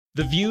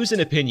The views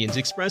and opinions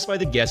expressed by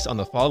the guests on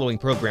the following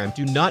program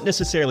do not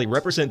necessarily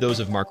represent those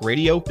of Mark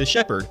Radio, The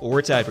Shepherd, or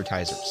its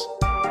advertisers.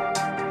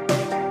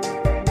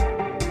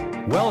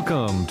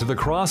 Welcome to the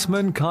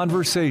Crossman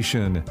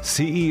Conversation,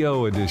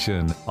 CEO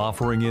Edition,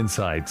 offering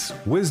insights,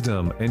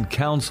 wisdom, and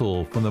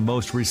counsel from the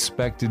most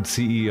respected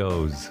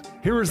CEOs.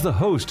 Here is the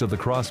host of the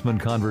Crossman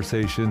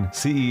Conversation,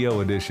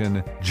 CEO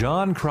Edition,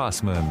 John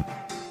Crossman.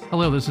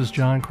 Hello, this is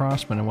John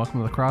Crossman, and welcome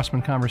to the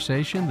Crossman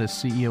Conversation, the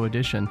CEO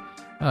Edition.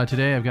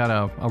 Today I've got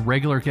a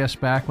regular guest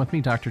back with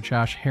me, Dr.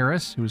 Josh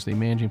Harris, who is the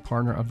managing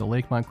partner of the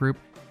Lakemont Group.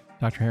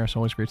 Dr. Harris,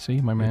 always great to see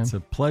you, my man. It's a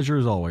pleasure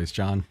as always,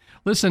 John.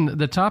 Listen,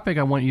 the topic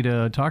I want you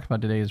to talk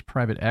about today is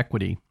private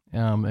equity,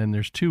 and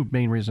there's two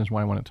main reasons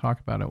why I want to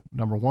talk about it.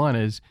 Number one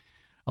is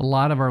a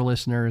lot of our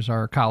listeners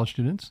are college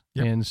students,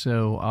 yep. And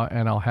so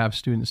and I'll have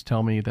students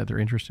tell me that they're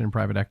interested in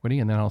private equity,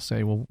 and then I'll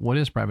say, well, what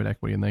is private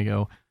equity? And they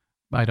go,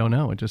 I don't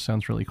know. It just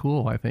sounds really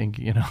cool, I think,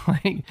 you know,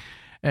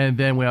 and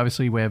then we have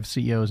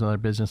CEOs and other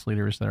business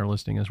leaders that are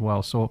listening as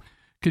well. So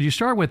could you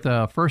start with,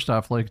 first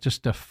off,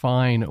 just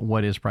define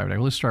what is private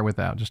equity? Let's start with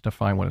that. Just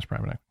define what is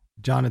private equity.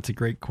 John, it's a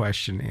great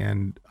question.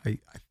 And I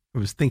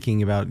was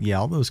thinking about,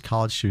 all those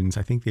college students,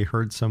 I think they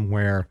heard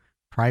somewhere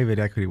private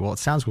equity. Well, it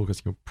sounds cool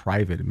because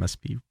private, it must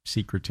be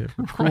secretive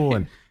or cool. Right.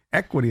 And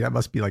equity, that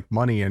must be like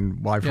money.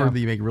 And I've heard that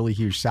you make really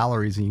huge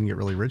salaries and you can get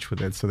really rich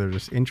with it. So they're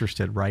just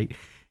interested, right?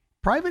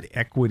 Private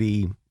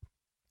equity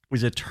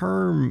is a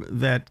term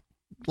that,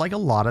 like a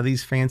lot of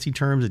these fancy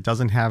terms, it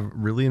doesn't have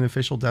really an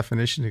official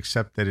definition,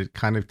 except that it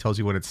kind of tells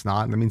you what it's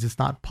not. And that means it's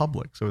not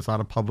public. So it's not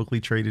a publicly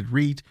traded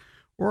REIT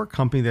or a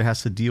company that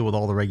has to deal with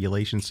all the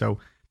regulations. So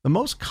the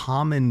most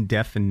common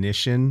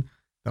definition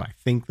that I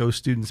think those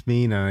students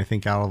mean, and I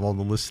think out of all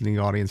the listening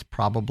audience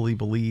probably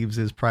believes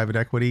is private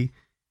equity,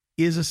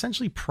 is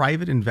essentially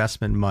private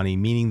investment money,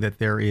 meaning that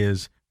there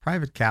is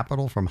private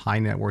capital from high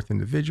net worth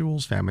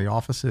individuals, family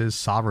offices,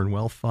 sovereign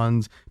wealth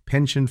funds,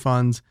 pension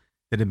funds,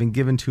 that have been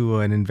given to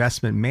an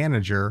investment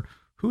manager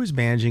who is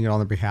managing it on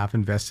their behalf,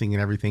 investing in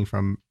everything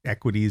from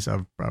equities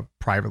of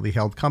privately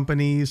held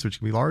companies, which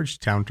can be large,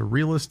 down to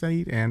real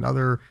estate and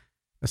other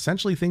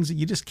essentially things that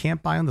you just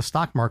can't buy on the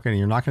stock market and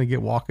you're not going to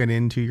get walking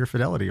into your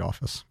Fidelity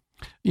office.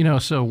 You know,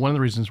 so one of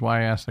the reasons why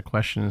I asked the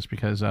question is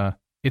because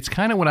it's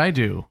kind of what I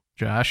do,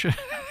 Josh.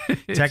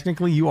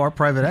 Technically, you are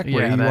private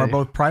equity. You are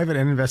both private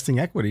and investing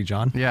equity,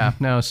 John. Yeah,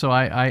 no, so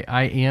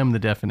I am the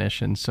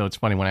definition. So it's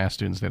funny when I ask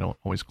students, they don't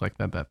always click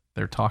that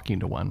they're talking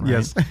to one, right?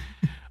 Yes.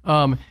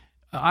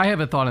 I have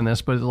a thought on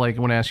this, but like I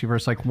want to ask you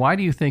first, like, why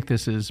do you think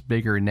this is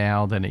bigger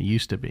now than it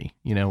used to be?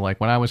 You know,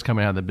 like when I was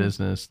coming out of the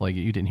business, like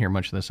you didn't hear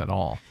much of this at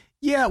all.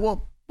 Yeah,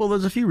 well,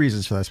 there's a few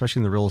reasons for that, especially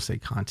in the real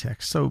estate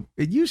context. So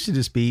it used to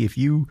just be if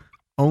you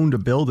owned a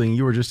building,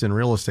 you were just in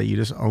real estate, you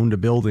just owned a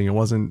building. It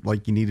wasn't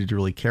like you needed to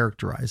really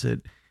characterize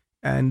it.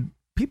 And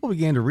people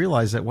began to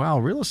realize that, wow,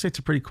 real estate's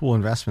a pretty cool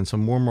investment. So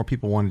more and more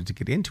people wanted to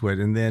get into it.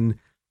 And then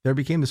there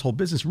became this whole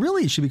business.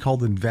 Really, it should be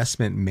called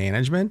investment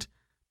management.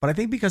 But I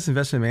think because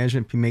investment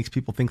management makes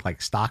people think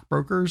like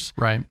stockbrokers,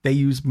 right? They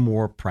use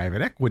more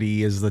private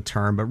equity as the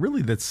term. But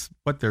really, that's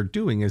what they're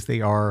doing is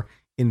they are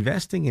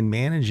investing and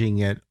managing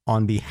it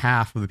on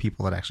behalf of the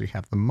people that actually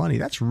have the money.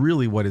 That's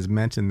really what is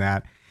meant in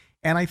that.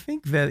 And I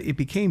think that it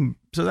became,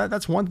 so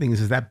that's one thing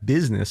is that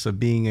business of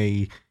being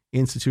a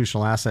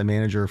institutional asset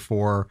manager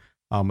for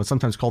what's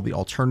sometimes called the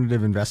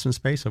alternative investment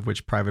space, of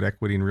which private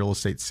equity and real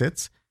estate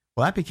sits.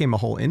 Well, that became a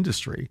whole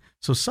industry.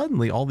 So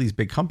suddenly all these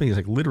big companies,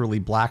 like literally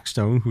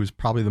Blackstone, who's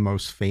probably the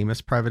most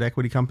famous private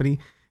equity company,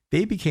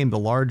 they became the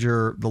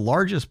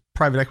largest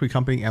private equity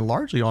company and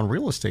largely on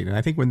real estate. And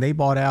I think when they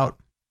bought out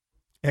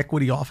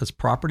Equity Office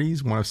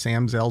Properties, one of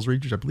Sam Zell's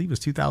research, I believe it was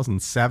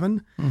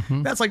 2007,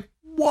 that's like,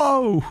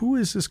 whoa, who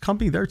is this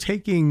company? They're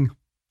taking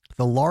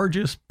the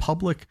largest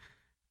public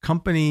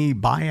company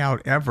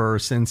buyout ever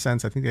since I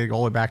think they go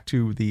all the way back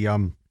to the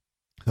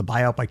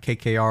buyout by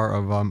KKR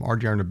of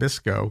RJR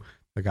Nabisco.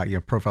 I got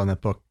profile in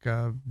that book,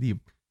 The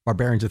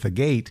Barbarians at the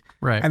Gate.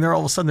 Right. And they're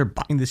all of a sudden they're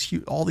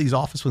buying all these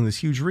offices in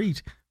this huge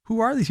REIT. Who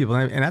are these people?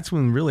 And that's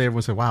when really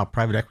everyone said, wow,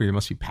 private equity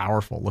must be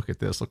powerful. Look at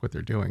this. Look what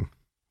they're doing.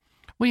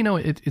 Well, you know,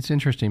 it's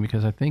interesting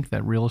because I think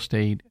that real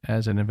estate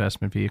as an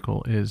investment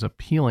vehicle is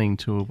appealing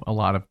to a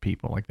lot of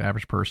people, like the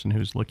average person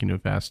who's looking to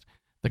invest.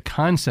 The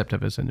concept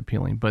of it isn't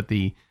appealing, but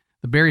the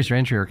barriers to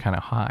entry are kind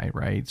of high,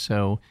 right?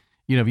 So,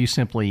 you know, if you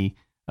simply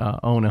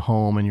own a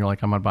home and you're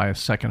like, I'm going to buy a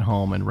second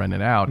home and rent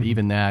it out,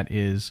 even that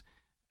is,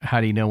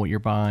 how do you know what you're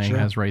buying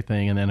has the right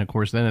thing? And then, of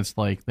course, then it's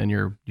like, then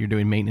you're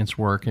doing maintenance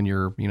work and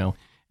you're, you know,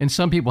 and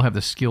some people have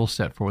the skill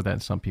set for that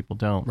and some people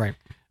don't. Right.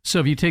 So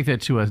if you take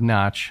that to a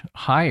notch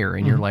higher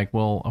and you're like,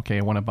 well, okay,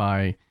 I want to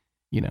buy,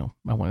 you know,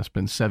 I want to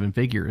spend 7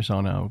 figures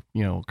on a,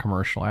 you know,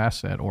 commercial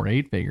asset or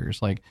 8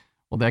 figures, like,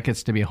 well, that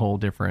gets to be a whole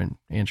different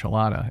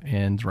enchilada.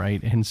 And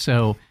right. And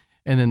so,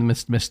 and then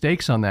the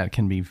mistakes on that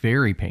can be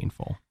very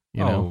painful,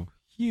 you know?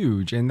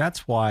 Huge. And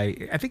that's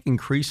why I think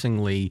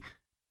increasingly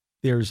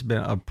there's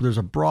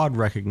a broad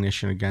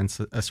recognition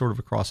against a sort of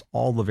across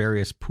all the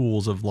various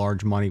pools of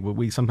large money, what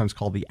we sometimes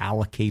call the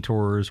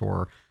allocators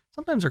or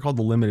sometimes they're called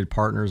the limited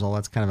partners. All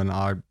that's kind of an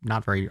odd,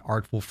 not very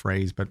artful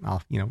phrase, but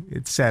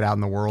it's said out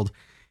in the world.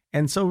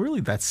 And so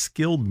really that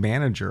skilled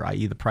manager,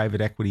 i.e. the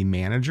private equity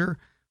manager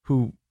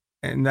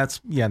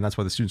that's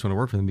why the students want to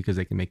work for them, because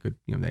they can make good,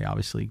 they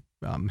obviously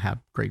have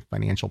great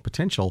financial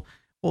potential.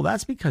 Well,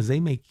 that's because they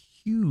make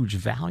huge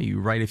value,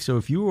 right?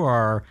 If you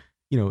are,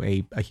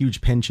 a huge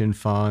pension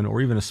fund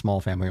or even a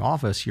small family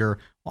office,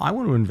 I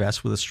want to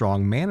invest with a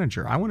strong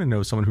manager. I want to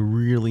know someone who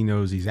really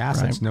knows these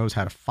assets, right, knows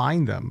how to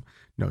find them,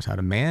 knows how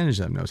to manage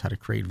them, knows how to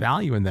create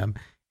value in them.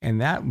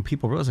 And that when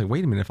people realize, like,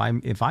 wait a minute,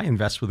 if I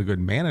invest with a good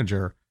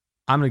manager,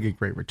 I'm going to get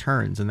great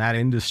returns in that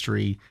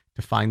industry,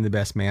 to find the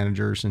best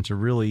managers and to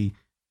really,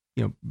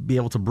 be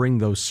able to bring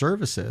those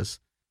services,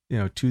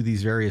 to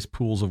these various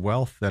pools of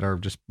wealth that are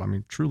just,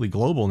 truly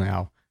global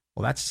now.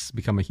 Well, that's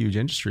become a huge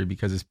industry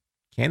because it's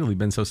candidly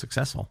been so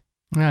successful.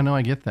 Yeah, no,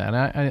 I get that.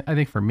 I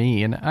think for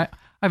me, and I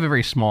have a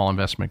very small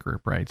investment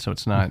group, right? So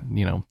it's not,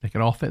 they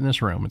could all fit in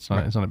this room. It's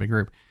not a big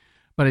group,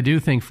 but I do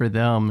think for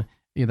them,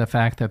 the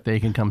fact that they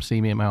can come see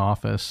me at my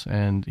office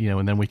and,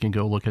 and then we can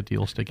go look at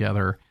deals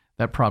together,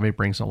 that probably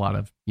brings a lot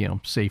of,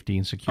 safety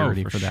and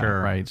security for that,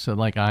 sure, right? So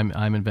like I'm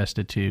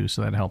invested too,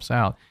 so that helps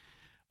out.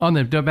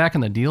 Back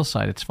on the deal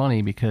side, it's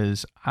funny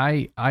because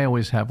I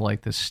always have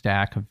like this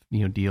stack of,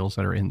 deals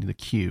that are in the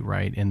queue,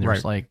 right? And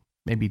there's like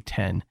maybe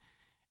 10,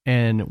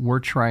 and we're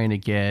trying to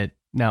get,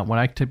 now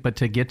but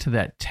to get to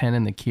that 10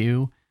 in the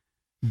queue,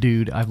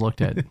 dude, I've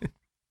looked at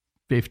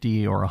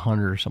 50 or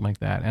 100 or something like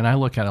that. And I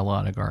look at a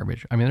lot of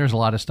garbage. There's a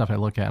lot of stuff I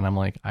look at and I'm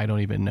like, I don't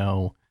even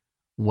know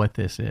what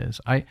this is.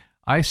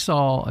 I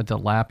saw a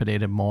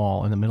dilapidated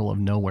mall in the middle of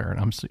nowhere, and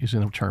I'm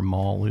using the term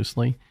mall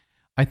loosely.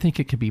 I think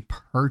it could be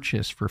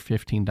purchased for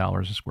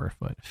 $15 a square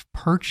foot.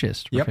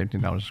 Purchased for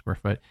 $15 a square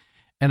foot,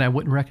 and I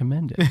wouldn't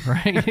recommend it,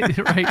 right?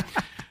 Right.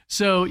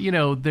 So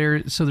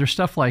there's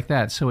stuff like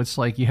that. So it's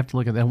like you have to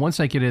look at that. Once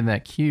I get in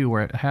that queue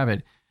where I have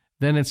it,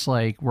 then it's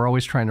like we're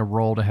always trying to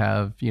roll to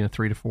have 3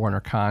 to 4 under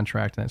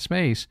contract in that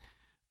space.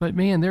 But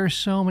man, there are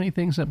so many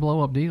things that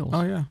blow up deals.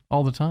 Oh yeah,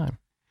 all the time.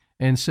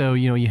 And so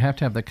you have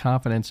to have the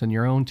confidence in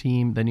your own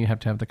team. Then you have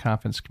to have the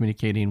confidence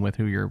communicating with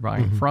who you're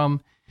buying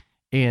from.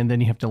 And then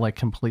you have to like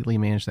completely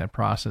manage that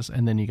process,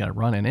 and then you got to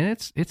run it,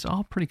 and it's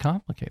all pretty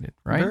complicated,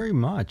 right? Very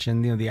much.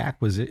 And the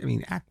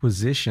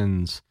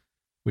acquisitions,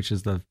 which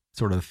is the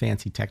sort of the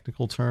fancy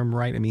technical term,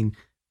 right?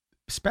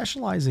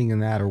 Specializing in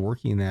that or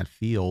working in that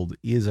field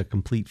is a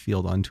complete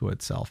field unto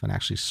itself. And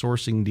actually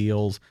sourcing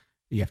deals,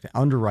 you have to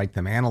underwrite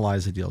them,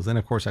 analyze the deals, then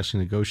of course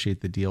actually negotiate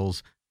the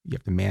deals. You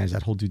have to manage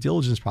that whole due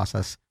diligence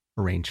process,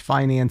 arrange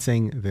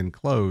financing, then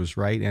close,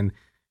 right? And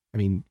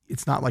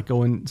it's not like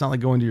going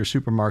to your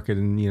supermarket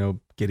and,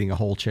 getting a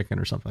whole chicken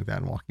or something like that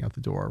and walking out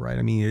the door, right?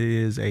 It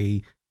is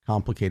a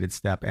complicated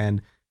step.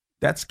 And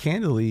that's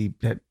candidly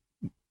that,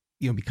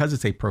 because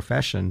it's a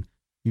profession,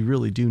 you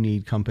really do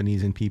need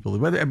companies and people,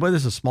 whether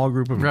it's a small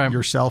group of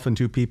yourself and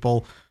 2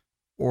 people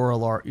or a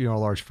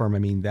large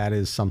firm. That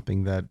is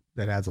something that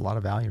adds a lot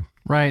of value.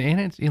 Right. And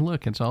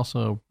it's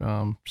also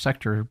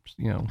sector,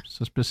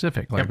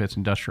 specific, like if it's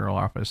industrial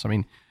office.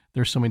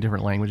 There's so many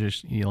different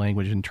language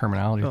and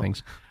terminology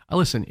things.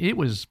 Listen, it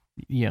was,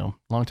 a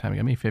long time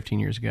ago, maybe 15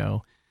 years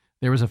ago,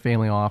 there was a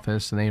family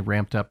office and they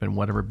ramped up in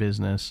whatever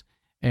business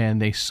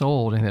and they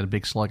sold and had a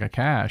big slug of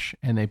cash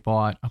and they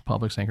bought a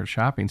Publix anchored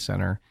shopping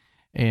center,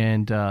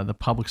 and the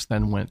Publix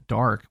then went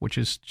dark, which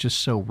is just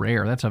so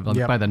rare. That's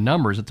by the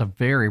numbers, it's a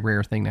very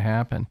rare thing to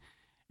happen.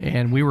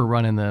 And we were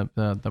running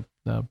the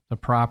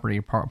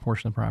property,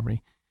 portion of the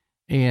property.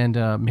 And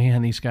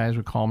man, these guys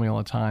would call me all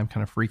the time,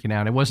 kind of freaking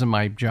out. It wasn't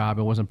my job.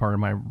 It wasn't part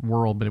of my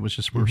world, but it was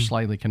just, we were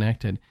slightly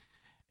connected.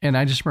 And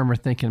I just remember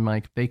thinking,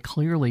 like, they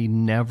clearly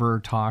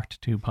never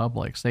talked to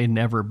Publix. They'd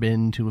never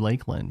been to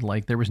Lakeland.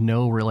 Like, there was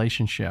no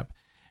relationship.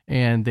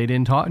 And they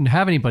didn't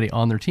have anybody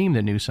on their team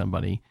that knew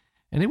somebody.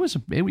 And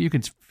you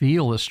could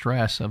feel the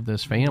stress of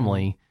this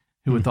family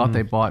who had thought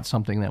they bought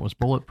something that was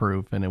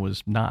bulletproof, and it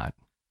was not.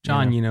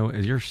 John,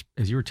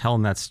 as you were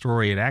telling that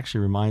story, it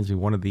actually reminds me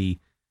of one of the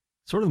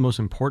sort of the most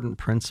important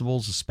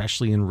principles,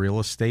 especially in real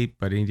estate,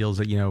 but any deals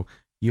that,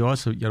 you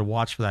also got to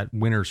watch for that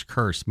winner's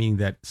curse, meaning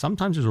that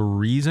sometimes there's a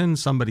reason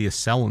somebody is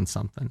selling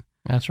something.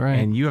 That's right.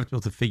 And you have to be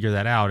able to figure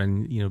that out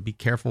and, be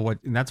careful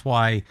and that's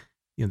why,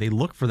 they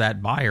look for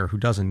that buyer who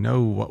doesn't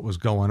know what was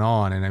going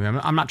on. And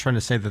I'm not trying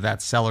to say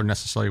that seller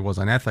necessarily was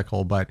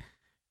unethical, but,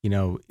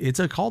 it's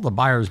a call to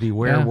buyers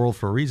beware world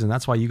for a reason.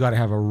 That's why you got to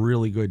have a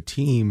really good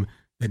team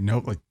that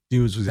knows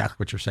exactly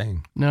what you're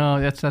saying. No,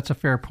 that's a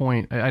fair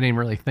point. I didn't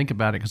really think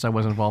about it because I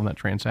wasn't involved in that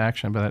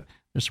transaction, but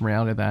there's some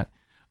reality to that.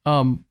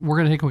 We're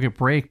going to take a quick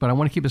break, but I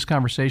want to keep this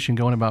conversation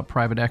going about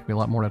private equity. A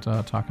lot more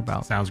to talk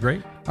about. Sounds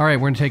great. All right,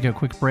 we're going to take a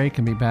quick break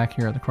and be back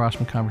here at the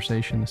Crossman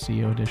Conversation, the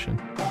CEO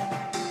edition.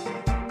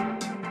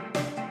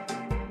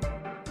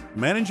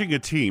 Managing a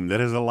team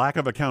that has a lack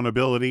of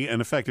accountability and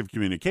effective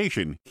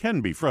communication can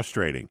be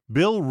frustrating.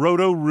 Bill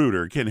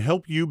Roto-Rooter can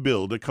help you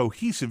build a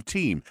cohesive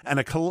team and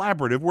a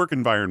collaborative work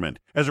environment.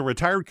 As a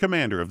retired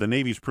commander of the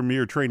Navy's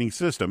premier training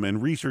system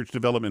and research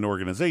development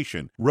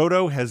organization,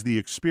 Roto has the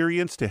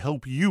experience to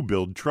help you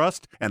build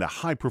trust and a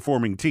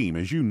high-performing team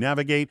as you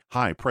navigate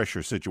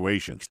high-pressure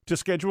situations. To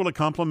schedule a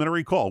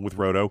complimentary call with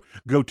Roto,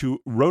 go to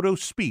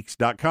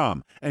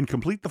rotospeaks.com and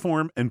complete the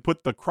form and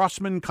put the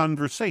Crossman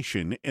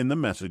Conversation in the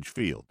message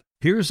field.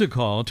 Here's a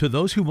call to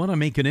those who want to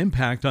make an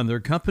impact on their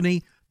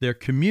company, their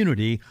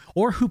community,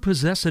 or who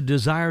possess a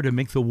desire to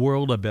make the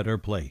world a better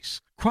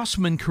place.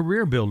 Crossman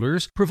Career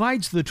Builders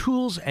provides the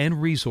tools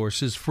and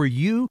resources for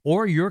you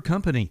or your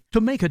company to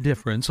make a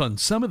difference on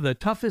some of the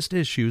toughest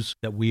issues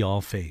that we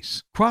all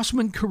face.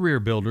 Crossman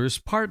Career Builders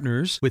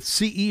partners with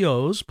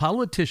CEOs,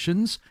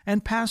 politicians,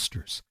 and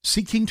pastors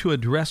seeking to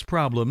address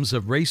problems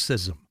of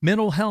racism,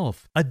 mental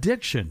health,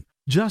 addiction,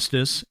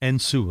 justice, and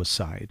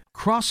suicide.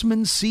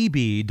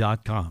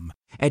 CrossmanCB.com.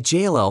 At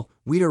JLL,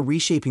 we are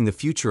reshaping the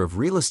future of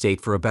real estate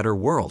for a better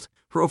world.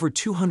 For over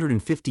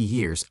 250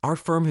 years, our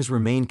firm has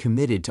remained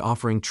committed to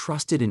offering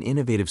trusted and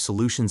innovative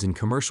solutions in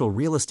commercial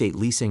real estate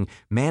leasing,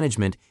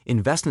 management,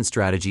 investment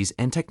strategies,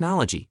 and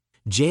technology.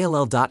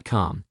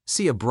 JLL.com.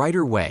 See a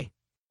brighter way.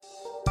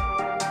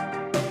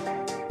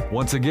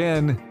 Once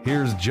again,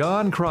 here's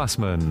John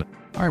Crossman.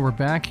 All right, we're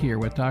back here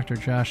with Dr.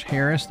 Josh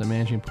Harris, the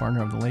managing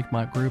partner of the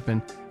Lakemont Group.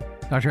 And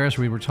Dr. Harris,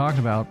 we were talking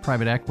about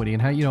private equity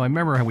and how, I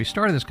remember how we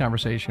started this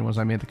conversation was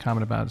I made the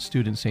comment about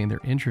students saying they're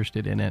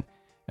interested in it.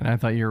 And I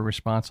thought your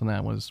response on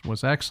that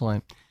was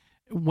excellent.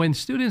 When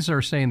students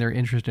are saying they're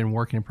interested in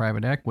working in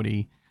private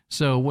equity,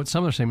 so what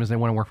some are saying is they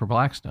want to work for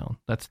Blackstone.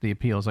 That's the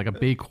appeal. It's like a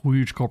big,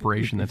 huge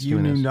corporation that's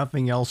doing this. If you knew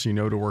nothing else,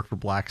 to work for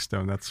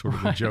Blackstone. That's sort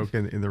of the joke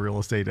in the real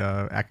estate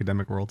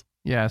academic world.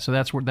 Yeah, so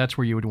that's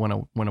where you would want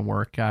to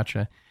work.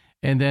 Gotcha.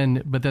 And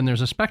then, but then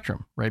there's a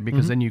spectrum, right?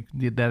 Because then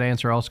that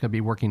answer also could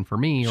be working for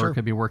me, or it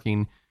could be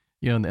working,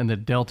 and the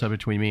delta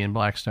between me and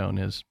Blackstone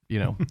is,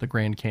 the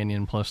Grand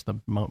Canyon plus the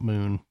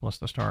moon plus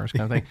the stars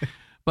kind of thing.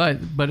 But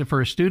for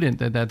a student,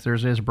 that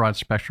there's a broad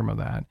spectrum of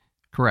that.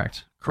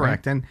 Correct.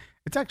 Right? And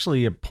it's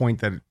actually a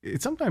point that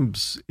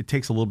sometimes it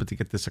takes a little bit to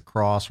get this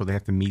across, where they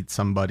have to meet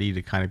somebody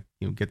to kind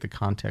of get the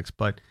context.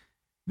 But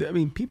I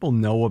mean, people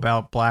know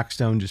about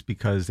Blackstone just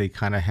because they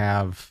kind of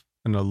have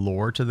an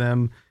allure to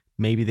them.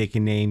 Maybe they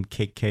can name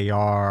KKR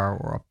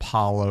or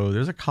Apollo.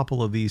 There's a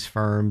couple of these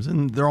firms,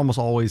 and they're almost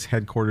always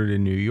headquartered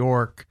in New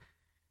York.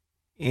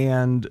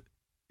 And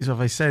so if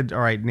I said,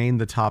 all right, name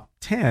the top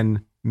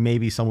 10,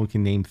 maybe someone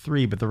can name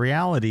 3. But the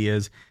reality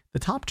is the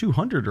top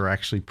 200 are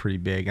actually pretty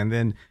big. And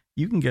then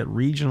you can get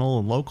regional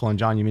and local. And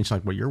John, you mentioned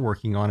like what you're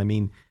working on. I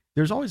mean,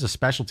 there's always a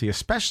specialty,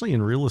 especially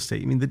in real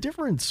estate. I mean, the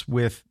difference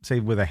with,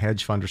 say, with a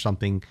hedge fund or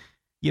something,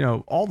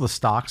 all the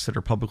stocks that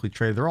are publicly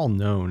traded, they're all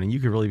known, and you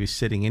could really be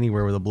sitting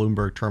anywhere with a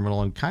Bloomberg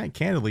terminal and kind of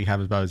candidly have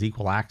about as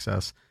equal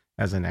access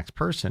as the next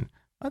person.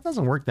 That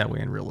doesn't work that way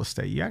in real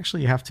estate. You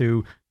actually have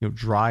to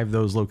drive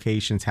those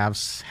locations, have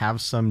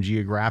some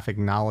geographic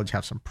knowledge,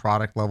 have some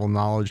product level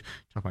knowledge,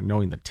 talk about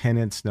knowing the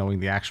tenants, knowing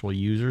the actual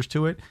users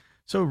to it.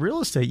 So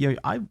real estate,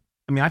 I've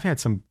had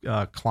some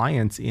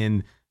clients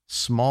in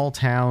small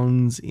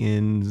towns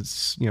in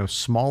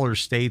smaller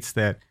states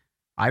that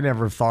I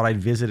never thought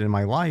I'd visit in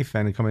my life,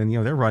 and come in,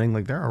 they're running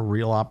like they're a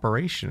real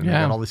operation. And they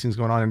got all these things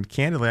going on, and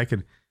candidly, I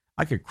could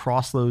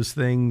cross those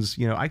things.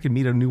 I could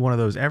meet a new one of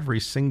those every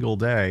single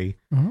day,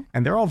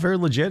 and they're all very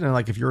legit. And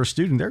like, if you're a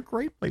student, they're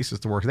great places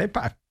to work.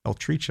 They'll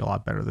treat you a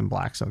lot better than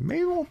Blackstone.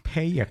 Maybe won't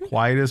pay you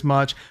quite as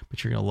much,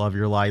 but you're gonna love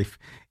your life.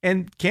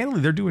 And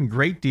candidly, they're doing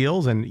great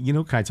deals. And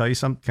can I tell you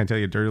something? Can I tell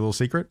you a dirty little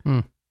secret?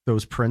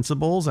 Those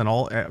principals and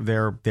all,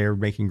 they're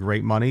making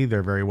great money.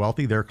 They're very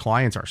wealthy. Their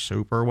clients are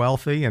super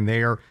wealthy, and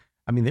they're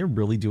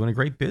really doing a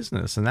great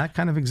business, and that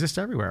kind of exists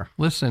everywhere.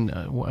 Listen,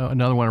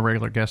 another one of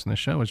regular guests on the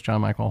show is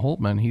John Michael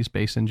Holtman. He's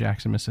based in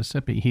Jackson,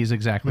 Mississippi. He's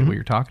exactly what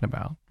you're talking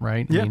about,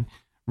 right? Yeah. I mean,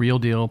 real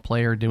deal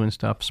player doing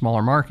stuff,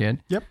 smaller market.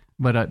 Yep.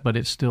 But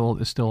it still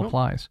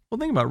applies. Well,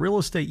 think about real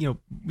estate. Do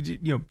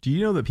you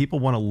know that people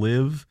want to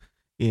live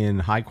in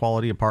high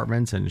quality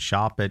apartments and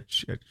shop at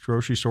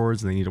grocery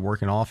stores, and they need to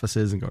work in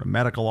offices and go to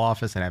medical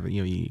office and have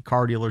you need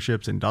car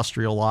dealerships,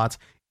 industrial lots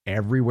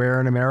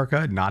everywhere in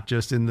America, not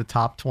just in the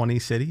top 20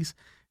 cities.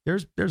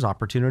 There's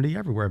opportunity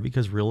everywhere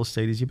because real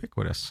estate is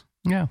ubiquitous.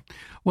 Yeah.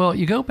 Well,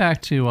 you go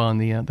back to on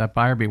the that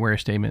buyer beware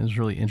statement is a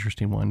really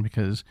interesting one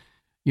because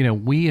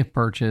we have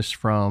purchased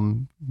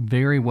from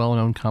very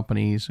well-known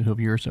companies who have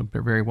years of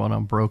a very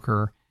well-known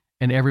broker,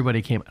 and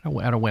everybody came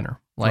out a winner.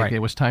 Like It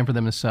was time for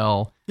them to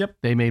sell. Yep.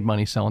 They made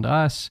money selling to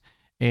us,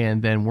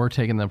 and then we're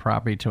taking the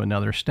property to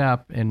another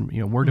step, and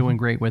we're doing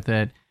great with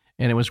it.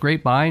 And it was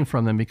great buying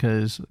from them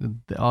because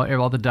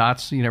all the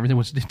dots, everything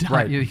was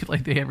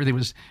everything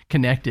was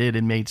connected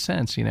and made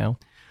sense.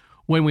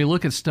 When we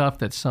look at stuff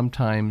that's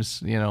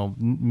sometimes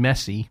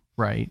messy,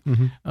 right?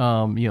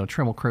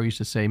 Tremel Crow used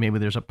to say maybe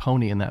there's a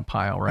pony in that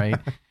pile, right?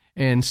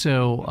 And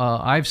so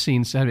I've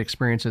had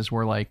experiences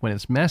where like when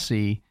it's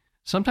messy,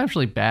 sometimes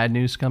really bad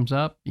news comes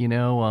up.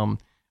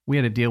 We we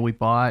had a deal we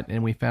bought,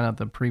 and we found out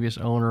the previous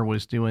owner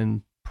was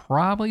doing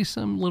probably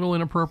some little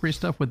inappropriate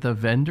stuff with the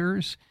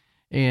vendors.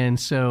 And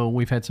so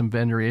we've had some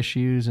vendor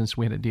issues, and so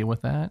we had to deal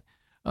with that.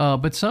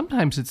 But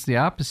sometimes it's the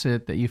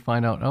opposite, that you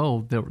find out,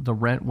 oh, the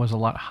rent was a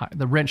lot high.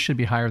 The rent should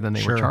be higher than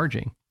they were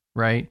charging,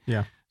 right?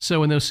 Yeah.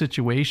 So in those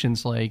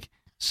situations, like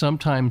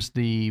sometimes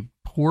the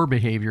poor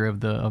behavior of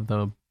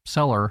the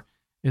seller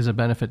is a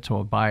benefit to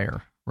a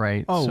buyer,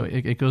 right? Oh. So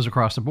it goes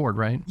across the board,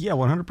 right? Yeah,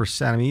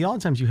 100%. I mean, a lot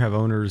of times you have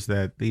owners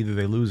that either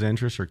they lose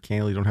interest or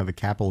candidly don't have the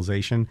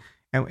capitalization.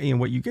 And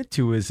what you get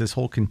to is this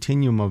whole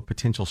continuum of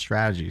potential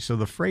strategies. So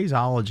the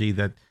phraseology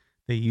that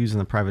they use in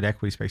the private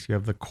equity space, you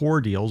have the core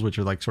deals, which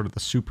are like sort of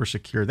the super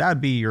secure. That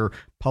would be your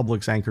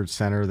Publix anchored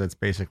center that's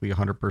basically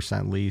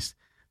 100% leased.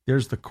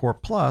 There's the core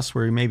plus,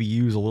 where you maybe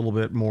use a little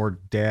bit more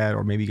debt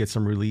or maybe get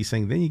some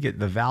releasing. Then you get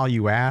the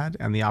value add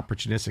and the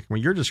opportunistic.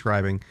 What you're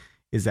describing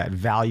is that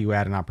value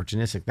add and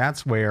opportunistic.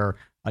 That's where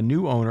a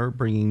new owner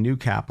bringing new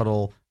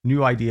capital,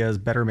 new ideas,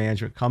 better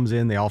management comes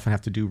in. They often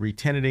have to do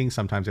re-tenanting.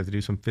 Sometimes they have to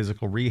do some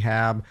physical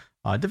rehab.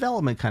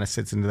 Development kind of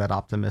sits into that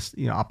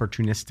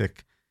opportunistic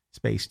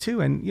space too.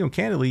 And,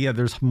 candidly, yeah,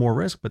 there's more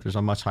risk, but there's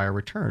a much higher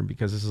return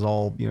because this is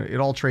all, it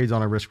all trades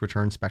on a risk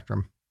return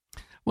spectrum.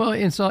 Well,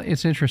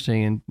 it's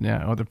interesting, and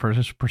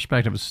the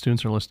perspective of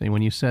students are listening.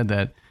 When you said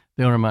that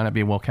the owner might not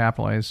be well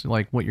capitalized,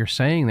 like what you're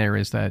saying there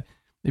is that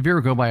if you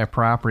ever go by a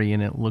property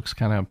and it looks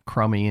kind of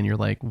crummy and you're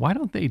like, why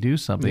don't they do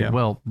something? Yeah.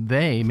 Well,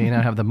 they may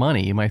not have the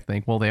money. You might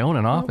think, well, they own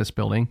an office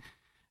building.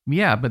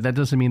 Yeah, but that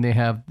doesn't mean they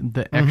have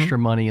the extra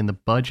money in the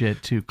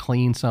budget to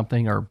clean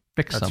something or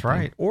fix something. That's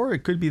right. Or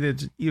it could be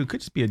that it could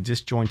just be a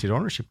disjointed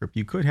ownership group.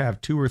 You could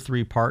have 2 or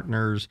 3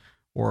 partners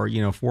or,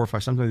 4 or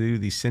 5. Sometimes they do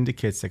these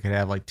syndicates that could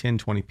have like 10,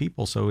 20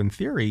 people. So in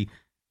theory,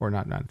 or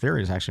not in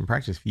theory, it's actually in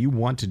practice, if you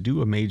want to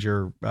do a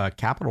major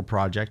capital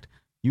project,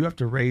 you have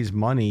to raise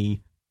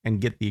money and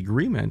get the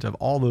agreement of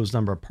all those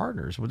number of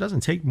partners. Well, it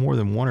doesn't take more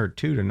than 1 or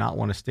 2 to not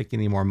want to stick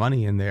any more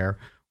money in there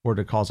or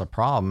to cause a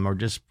problem, or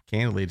just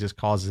candidly, it just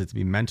causes it to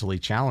be mentally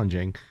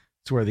challenging.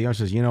 It's where the owner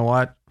says, you know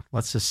what,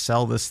 let's just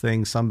sell this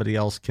thing. Somebody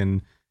else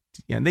can,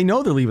 they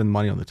know they're leaving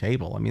money on the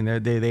table. I mean,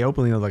 they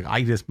openly know, like,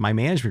 my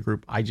management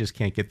group, I just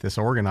can't get this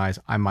organized.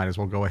 I might as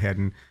well go ahead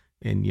and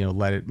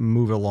let it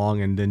move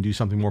along and then do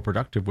something more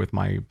productive with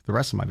the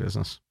rest of my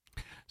business.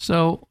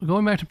 So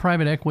going back to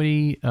private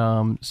equity,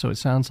 so it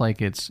sounds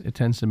like it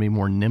tends to be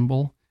more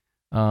nimble.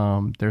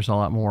 There's a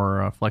lot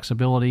more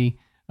flexibility.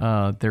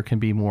 There can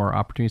be more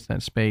opportunities in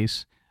that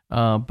space.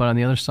 But on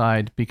the other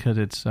side, because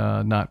it's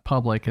not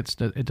public,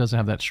 it doesn't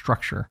have that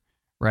structure,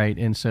 right?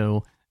 And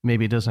so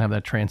maybe it doesn't have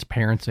that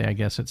transparency, I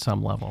guess, at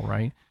some level,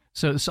 right?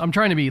 So I'm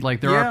trying to be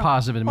like, there are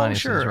positive and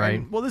minuses,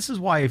 right? And, this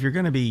is why if you're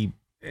going to be,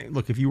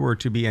 if you were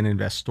to be an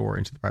investor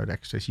into the private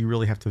equity space, you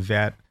really have to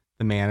vet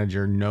the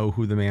manager, know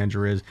who the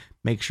manager is,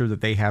 make sure that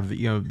they have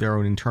their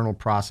own internal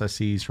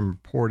processes from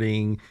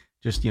reporting,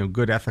 just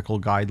good ethical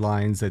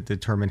guidelines that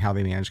determine how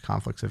they manage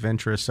conflicts of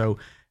interest. So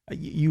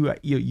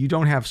you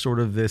don't have sort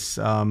of this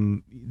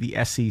the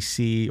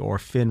SEC or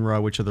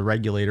FINRA, which are the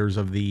regulators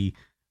of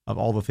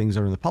all the things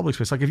that are in the public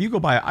space. Like if you go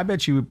by, I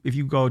bet you if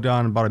you go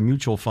down and bought a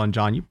mutual fund,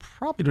 John, you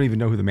probably don't even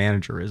know who the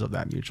manager is of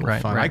that mutual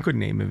fund. Right. I couldn't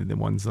name even the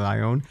ones that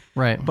I own.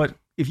 Right. But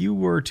if you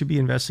were to be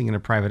investing in a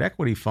private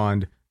equity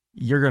fund,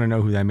 you're going to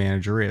know who that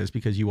manager is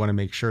because you want to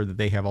make sure that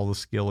they have all the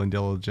skill and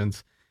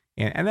diligence.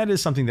 And that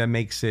is something that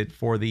makes it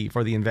for the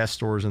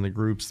investors and the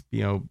groups,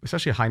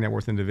 especially a high net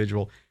worth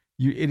individual,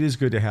 it is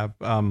good to have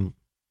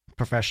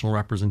professional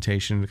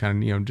representation to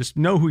kind of, just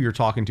know who you're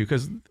talking to.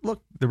 Because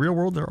look, the real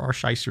world, there are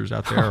shysters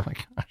out there. Oh my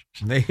gosh.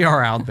 They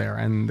are out there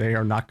and they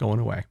are not going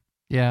away.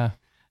 Yeah.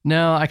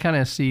 No, I kind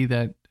of see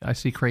that. I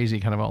see crazy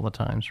kind of all the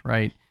times,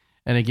 right?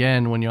 And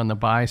again, when you're on the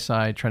buy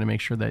side, trying to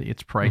make sure that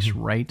it's priced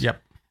right.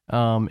 Yep.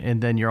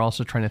 And then you're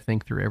also trying to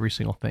think through every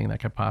single thing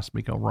that could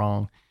possibly go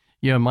wrong.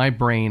 In my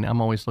brain,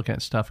 I'm always looking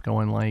at stuff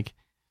going like,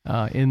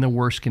 in the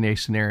worst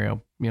case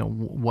scenario,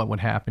 what would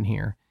happen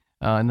here?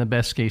 In the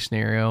best case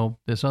scenario,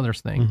 this other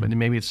thing, but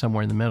maybe it's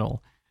somewhere in the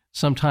middle.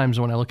 Sometimes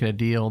when I look at a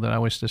deal that I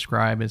always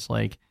describe as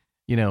like,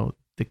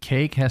 the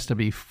cake has to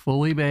be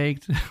fully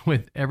baked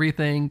with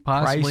everything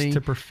possibly. Priced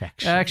to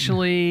perfection.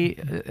 Actually,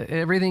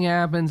 everything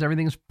happens,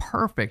 everything's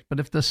perfect. But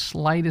if the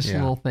slightest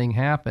little thing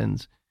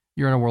happens,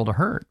 you're in a world of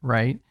hurt,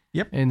 right?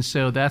 Yep. And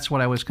so that's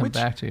what I always come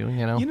back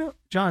to,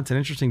 John, it's an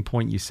interesting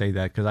point you say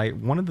that because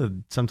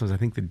sometimes I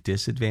think the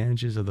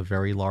disadvantages of the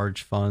very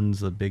large funds,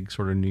 the big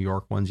sort of New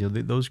York ones,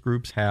 those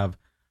groups have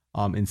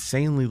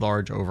insanely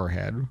large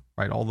overhead,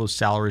 right? All those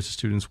salaries the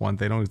students want,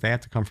 they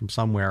have to come from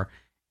somewhere,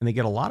 and they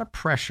get a lot of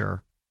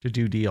pressure to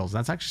do deals. And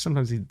that's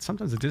actually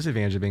sometimes the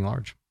disadvantage of being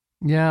large.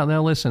 Yeah.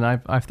 Now listen,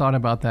 I've thought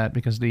about that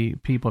because the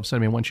people have said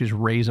to me, once you just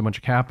raise a bunch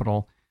of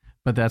capital,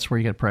 but that's where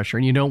you get pressure,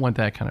 and you don't want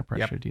that kind of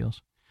pressure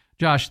deals.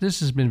 Josh, this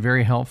has been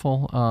very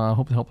helpful. I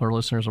hope to help our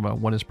listeners about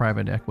what is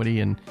private equity,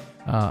 and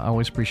I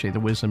always appreciate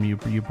the wisdom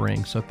you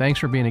bring. So thanks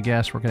for being a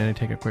guest. We're going to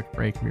take a quick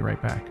break and be right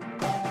back.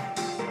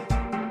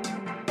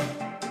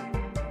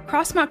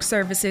 Crossmark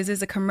Services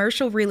is a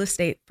commercial real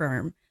estate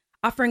firm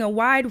offering a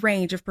wide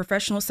range of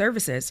professional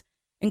services,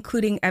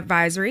 including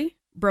advisory,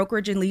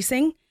 brokerage and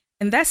leasing,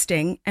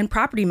 investing, and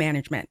property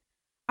management.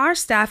 Our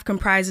staff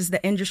comprises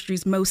the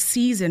industry's most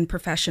seasoned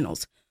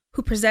professionals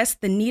who possess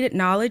the needed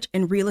knowledge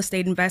in real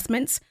estate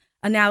investments,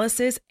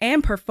 analysis,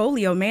 and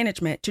portfolio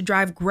management to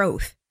drive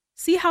growth.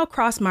 See how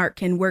Crossmark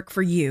can work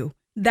for you.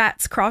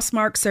 That's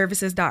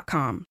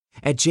crossmarkservices.com.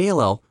 At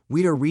JLL,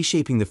 we are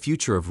reshaping the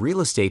future of real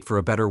estate for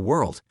a better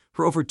world.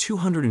 For over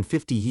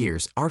 250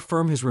 years, our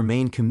firm has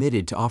remained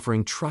committed to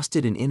offering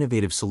trusted and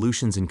innovative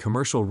solutions in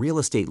commercial real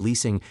estate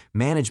leasing,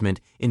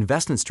 management,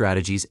 investment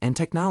strategies, and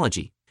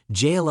technology.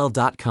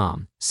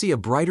 JLL.com. See a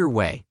brighter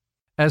way.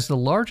 As the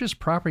largest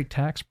property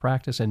tax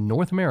practice in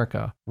North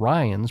America,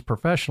 Ryan's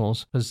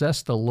professionals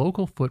possess the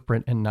local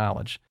footprint and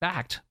knowledge,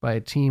 backed by a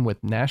team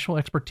with national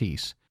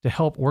expertise to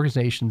help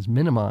organizations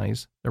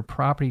minimize their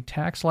property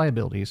tax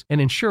liabilities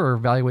and ensure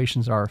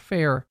valuations are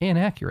fair and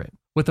accurate.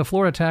 With the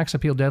Florida tax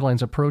appeal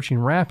deadlines approaching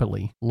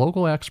rapidly,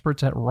 local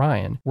experts at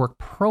Ryan work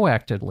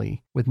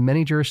proactively with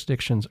many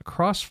jurisdictions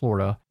across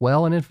Florida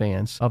well in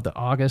advance of the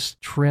August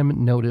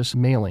trim notice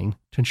mailing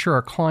to ensure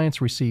our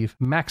clients receive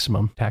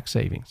maximum tax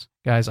savings.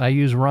 Guys, I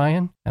use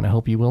Ryan, and I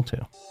hope you will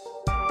too.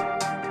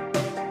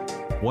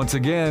 Once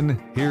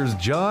again, here's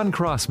John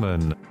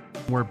Crossman.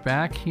 We're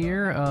back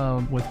here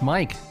with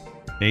Mike.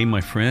 Hey,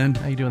 my friend.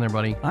 How you doing there,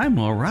 buddy? I'm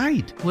all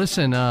right.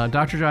 Listen,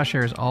 Dr. Josh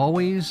Ayers,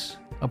 always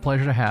a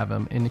pleasure to have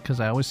him, and because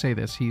I always say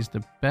this, he's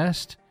the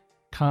best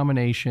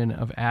combination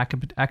of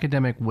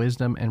academic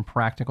wisdom and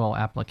practical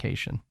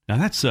application. Now,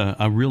 that's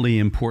a really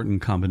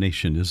important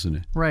combination, isn't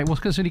it? Right. Well,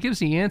 because when he gives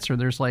the answer,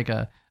 there's like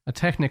a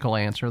technical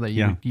answer that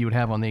you would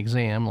have on the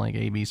exam, like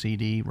A, B, C,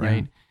 D,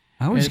 right?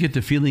 Yeah. I always get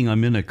the feeling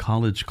I'm in a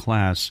college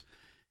class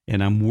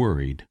and I'm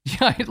worried.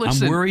 Yeah,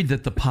 listen, I'm worried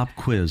that the pop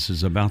quiz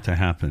is about to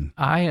happen.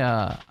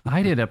 I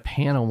did a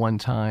panel one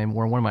time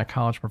where one of my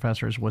college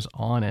professors was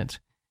on it.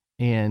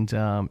 And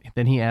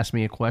then he asked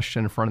me a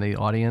question in front of the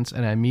audience,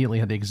 and I immediately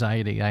had the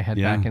anxiety I had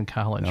back in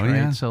college, right?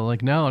 Yeah. So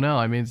like, no,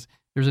 I mean,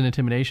 there's an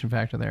intimidation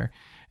factor there.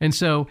 And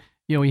so,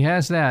 he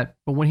has that,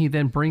 but when he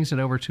then brings it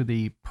over to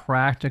the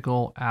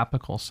practical,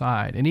 applicable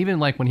side, and even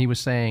like when he was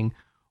saying,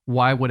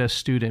 why would a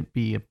student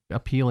be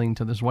appealing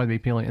to this, why be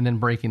appealing, and then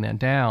breaking that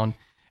down,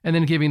 and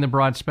then giving the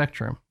broad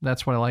spectrum.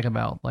 That's what I like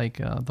about like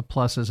the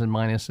pluses and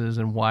minuses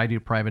and why do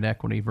private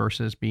equity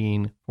versus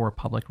being for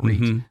public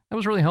REIT. Mm-hmm. That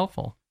was really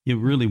helpful. It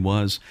really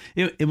was.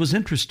 It was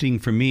interesting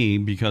for me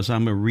because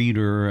I'm a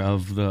reader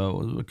of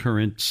the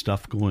current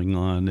stuff going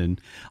on,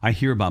 and I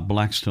hear about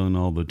Blackstone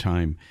all the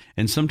time.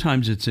 And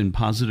sometimes it's in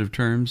positive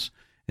terms,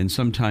 and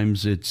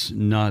sometimes it's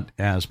not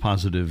as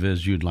positive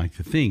as you'd like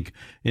to think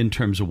in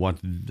terms of what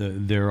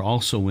they're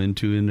also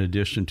into, in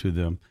addition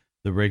to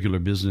the regular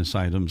business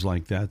items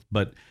like that.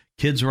 But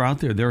kids are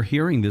out there; they're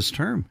hearing this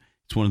term.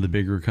 It's one of the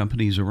bigger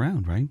companies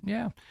around, right?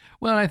 Yeah.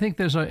 Well, I think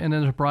there's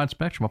a broad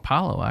spectrum.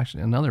 Apollo,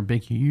 actually, another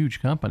big,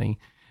 huge company.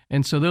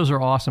 And so those are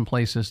awesome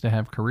places to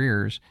have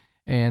careers.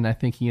 And I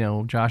think,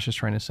 Josh is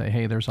trying to say,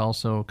 hey, there's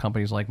also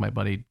companies like my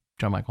buddy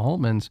John Michael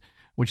Holtman's,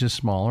 which is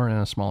smaller and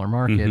a smaller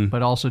market,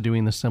 but also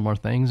doing the similar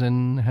things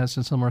and has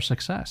some similar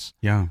success.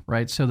 Yeah.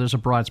 Right. So there's a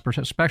broad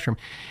spectrum.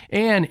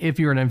 And if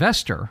you're an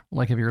investor,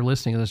 like if you're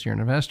listening to this, you're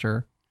an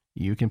investor,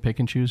 you can pick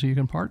and choose who you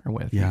can partner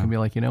with. Yeah. You can be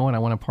like, you know what, I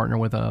want to partner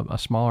with a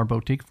smaller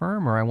boutique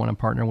firm, or I want to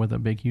partner with a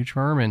big, huge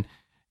firm, and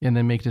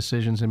then make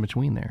decisions in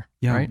between there.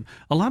 Yeah. Right?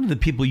 A lot of the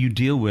people you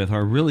deal with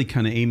are really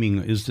kind of aiming,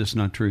 is this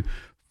not true,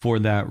 for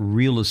that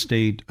real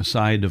estate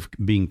side of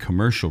being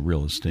commercial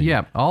real estate.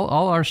 Yeah.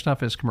 All our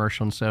stuff is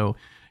commercial. And so,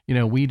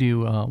 we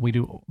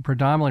do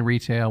predominantly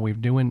retail. We're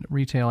doing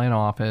retail and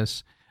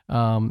office.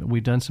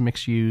 We've done some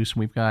mixed use.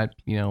 We've got,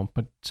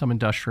 but some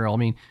industrial. I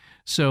mean,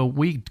 so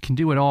we can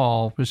do it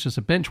all. It's just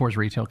a bent towards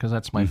retail because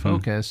that's my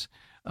focus.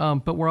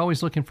 But we're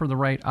always looking for the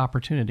right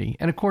opportunity.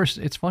 And of course,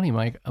 it's funny,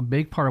 Mike, a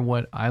big part of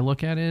what I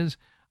look at is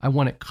I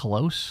want it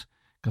close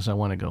because I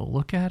want to go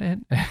look at it.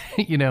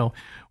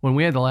 When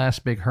we had the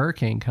last big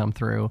hurricane come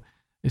through,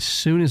 as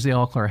soon as the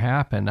all clear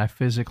happened, I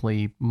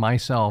physically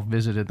myself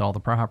visited all the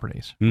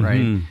properties,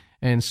 right?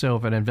 And so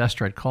if an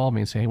investor had called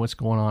me and say, hey, what's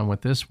going on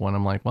with this one?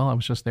 I'm like, well, I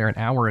was just there an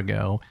hour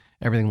ago.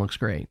 Everything looks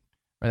great.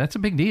 Right, that's a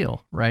big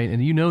deal, right? And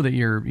that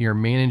your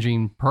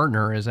managing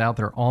partner is out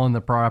there on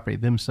the property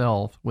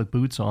themselves with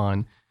boots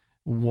on,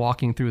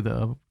 walking through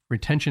the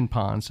retention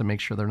ponds to make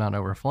sure they're not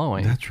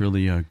overflowing. That's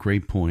really a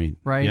great point,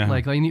 right? Yeah.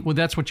 Like, well,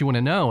 that's what you want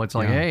to know. It's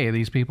like, hey,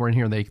 these people are in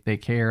here, they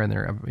care, and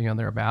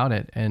they're about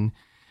it. And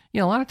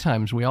a lot of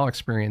times we all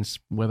experience,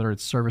 whether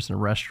it's service in a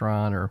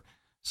restaurant or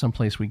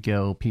someplace we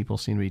go, people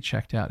seem to be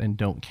checked out and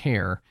don't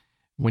care.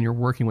 When you're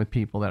working with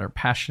people that are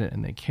passionate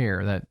and they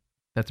care,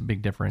 that's a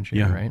big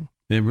differentiator, right?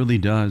 It really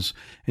does.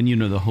 And,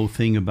 the whole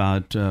thing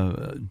about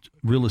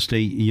real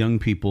estate, young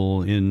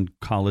people in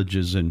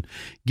colleges and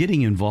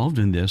getting involved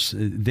in this,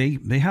 they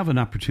have an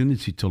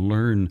opportunity to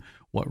learn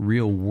what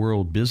real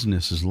world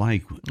business is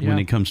like when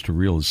it comes to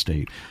real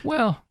estate.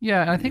 Well,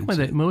 yeah, I think one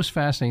of the most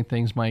fascinating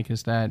things, Mike,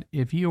 is that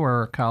if you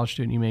are a college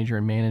student, you major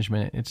in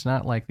management, it's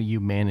not like that you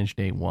manage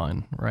day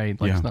one, right?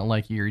 Like it's not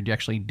like you're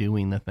actually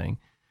doing the thing.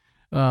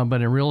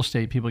 But in real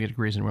estate, people get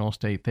degrees in real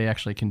estate. They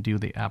actually can do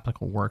the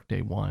applicable work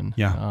day one.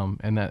 Yeah.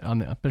 And that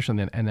especially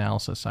on the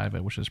analysis side of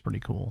it, which is pretty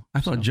cool.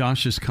 I thought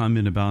Josh's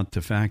comment about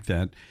the fact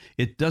that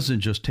it doesn't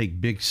just take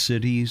big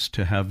cities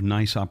to have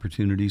nice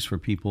opportunities for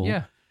people.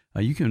 Yeah.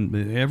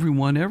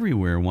 Everyone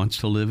everywhere wants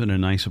to live in a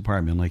nice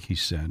apartment, like he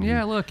said.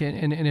 Yeah, look,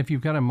 and if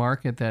you've got a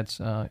market that's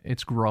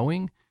it's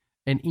growing,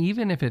 and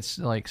even if it's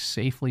like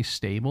safely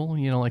stable,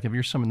 like if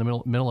you're some in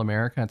the middle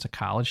America, it's a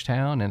college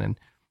town, and then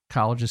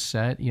college is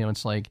set,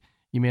 it's like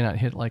you may not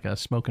hit like a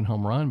smoking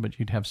home run, but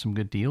you'd have some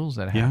good deals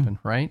that happen,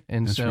 right?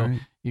 And that's so right.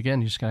 Again,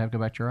 you just gotta have to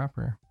go back to your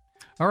operator.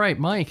 All right,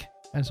 Mike,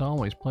 as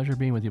always, pleasure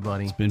being with you,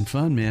 buddy. It's been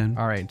fun, man.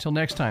 All right, until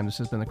next time, this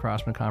has been the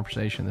Crossman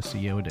Conversation, the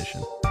CEO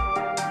edition.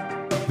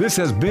 This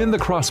has been the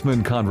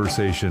Crossman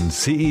Conversation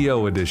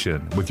CEO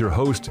Edition with your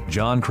host,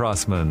 John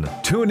Crossman.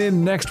 Tune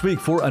in next week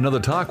for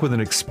another talk with an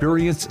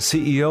experienced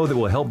CEO that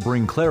will help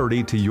bring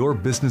clarity to your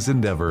business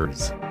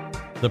endeavors.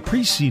 The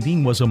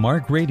preceding was a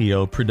Mark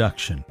Radio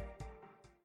production.